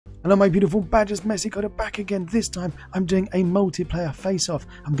Hello my beautiful badgers, Messi got it back again. This time I'm doing a multiplayer face-off.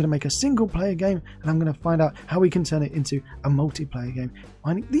 I'm going to make a single player game and I'm going to find out how we can turn it into a multiplayer game.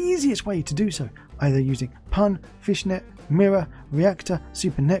 Finding the easiest way to do so, either using Pun, Fishnet, Mirror, Reactor,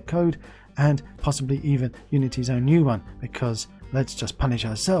 Super Netcode and possibly even Unity's own new one, because let's just punish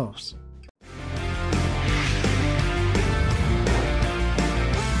ourselves.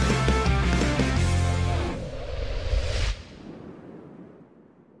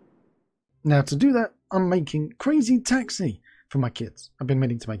 Now to do that, I'm making Crazy Taxi for my kids. I've been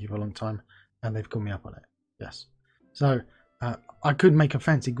meaning to make it for a long time and they've called me up on it. Yes. So I could make a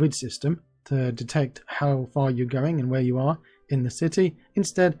fancy grid system to detect how far you're going and where you are in the city.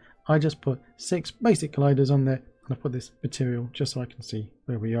 Instead, I just put 6 basic colliders on there and I put this material just so I can see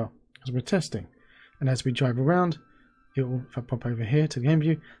where we are as we're testing. And as we drive around, it will, if I pop over here to the game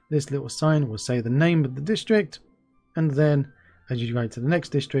view, this little sign will say the name of the district, and then as you go to the next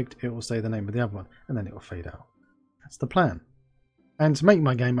district, it will say the name of the other one, and then it will fade out. That's the plan. And to make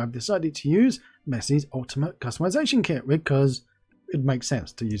my game, I've decided to use Messi's Ultimate Customization Kit, because it makes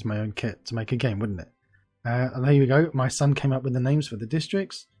sense to use my own kit to make a game, wouldn't it? And there you go. My son came up with the names for the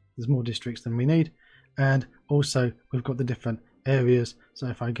districts. There's more districts than we need. And also, we've got the different areas. So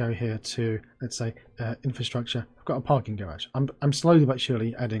if I go here to, let's say, infrastructure, I've got a parking garage. I'm slowly but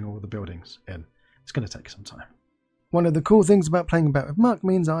surely adding all the buildings in. It's going to take some time. One of the cool things about playing about with MUCK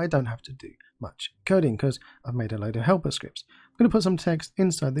means I don't have to do much coding because I've made a load of helper scripts. I'm going to put some text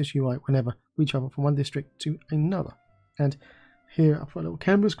inside this UI whenever we travel from one district to another. And here I've put a little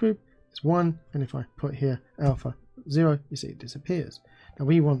canvas group. It's 1, and if I put here alpha 0, you see it disappears. Now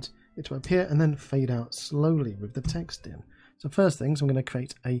we want it to appear and then fade out slowly with the text in. So first things, I'm going to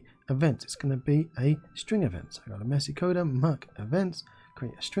create a event. It's going to be a string event. So I've got a messy coder, MUCK events,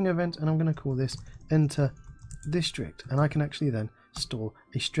 create a string event, and I'm going to call this enter district, and I can actually then store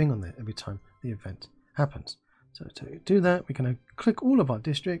a string on there every time the event happens. So to do that, we're going to click all of our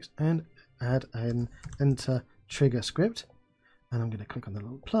districts and add an enter trigger script, and I'm going to click on the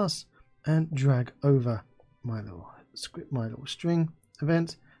little plus and drag over my little script, my little string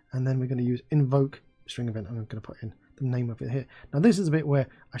event, and then we're going to use invoke string event. I'm going to put in the name of it here. Now this is a bit where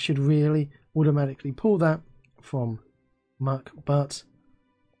I should really automatically pull that from MUCK, but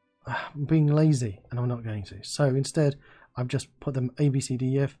I'm being lazy and I'm not going to. So instead, I've just put them A, B, C,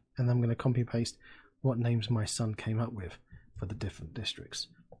 D, E, F, and I'm going to copy paste what names my son came up with for the different districts.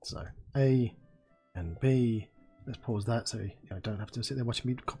 So A and B. Let's pause that so you don't have to sit there watching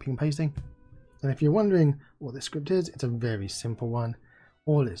me copying and pasting. And if you're wondering what this script is, it's a very simple one.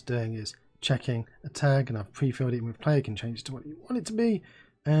 All it's doing is checking a tag, and I've pre-filled it with player. You can change it to what you want it to be.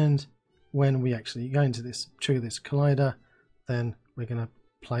 And when we actually go into this, trigger this collider, then we're going to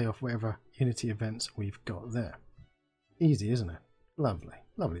play off whatever Unity events we've got there. Easy, isn't it? Lovely,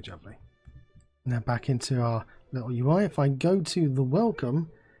 lovely jubbly. Now back into our little UI. If I go to the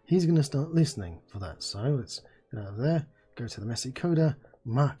welcome, he's going to start listening for that. So let's get out of there, go to the messy coder,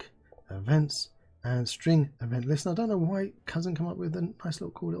 MUCK events, and string event listen. I don't know why it hasn't come up with a nice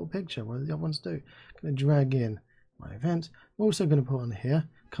little cool little picture. What do the other ones do? I'm going to drag in my event. I'm also going to put on here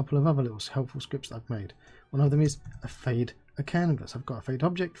a couple of other little helpful scripts I've made. One of them is a fade a canvas. I've got a fade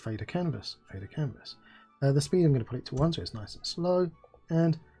object, fade a canvas, fade a canvas. The speed I'm going to put it to 1 so it's nice and slow.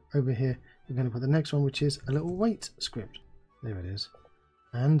 And over here we're going to put the next one, which is a little wait script. There it is.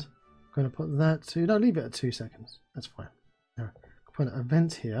 And I'm going to put that to, no, leave it at 2 seconds. That's fine. Now put an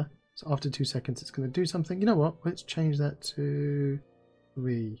event here. So after 2 seconds it's going to do something. You know what? Let's change that to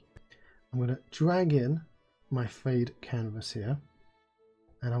 3. I'm going to drag in my fade canvas here.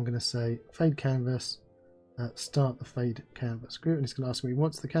 And I'm going to say fade canvas. Start the fade canvas group, and it's going to ask me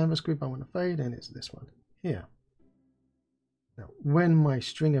what's the canvas group I want to fade, and it's this one here. Now when my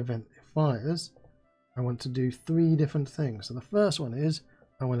string event fires, I want to do 3 different things. So the first one is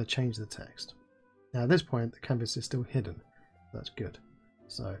I want to change the text. Now at this point the canvas is still hidden. That's good.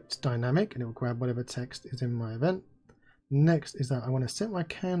 So it's dynamic and it will grab whatever text is in my event. Next is that I want to set my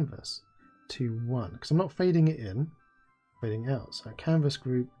canvas to 1 because I'm not fading it in, fading out. So canvas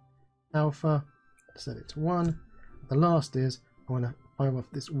group alpha, set it to 1. The last is I want to fire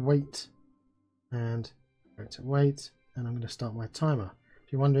off this wait and go to wait, and I'm going to start my timer.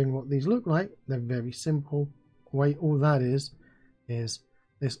 If you're wondering what these look like, they're very simple. Wait, all that is this,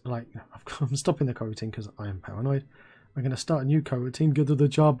 like, I'm stopping the coroutine because I am paranoid. We're going to start a new coroutine, go to the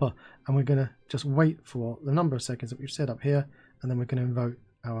job, and we're going to just wait for the number of seconds that we've set up here, and then we're going to invoke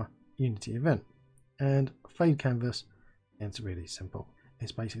our Unity event. And fade canvas, it's really simple.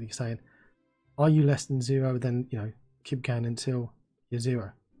 It's basically saying, are you less than 0? Then keep going until you're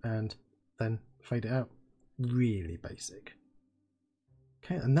 0, and then fade it out. Really basic.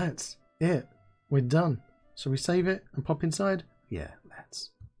 Okay, and that's it. We're done. So we save it and pop inside? Yeah,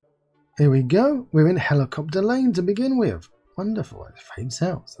 let's. Here we go. We're in Helicopter Lane to begin with. Wonderful. It fades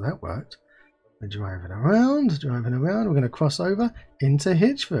out, so that worked. We're driving around. We're going to cross over into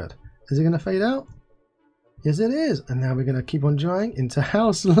Hitchford. Is it going to fade out? Yes, it is. And now we're going to keep on driving into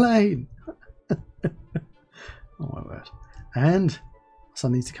House Lane. Oh, my word. And so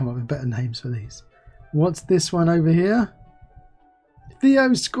I need to come up with better names for these. What's this one over here?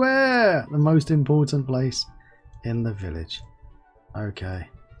 Theo Square, the most important place in the village. Okay,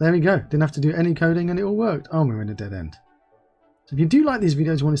 there we go. Didn't have to do any coding and it all worked. Oh, we're in a dead end. So if you do like these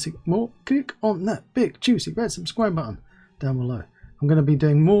videos and want to see more, click on that big juicy red subscribe button down below. I'm going to be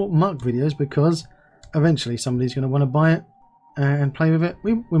doing more MUCK videos because eventually somebody's going to want to buy it and play with it.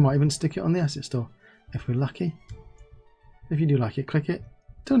 We might even stick it on the asset store if we're lucky. If you do like it, click it.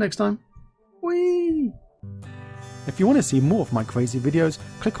 Till next time. Whee! If you want to see more of my crazy videos,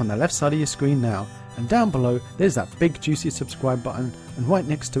 click on the left side of your screen now, and down below there's that big juicy subscribe button, and right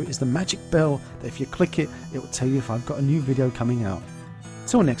next to it is the magic bell that if you click it, it will tell you if I've got a new video coming out.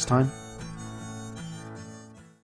 Till next time.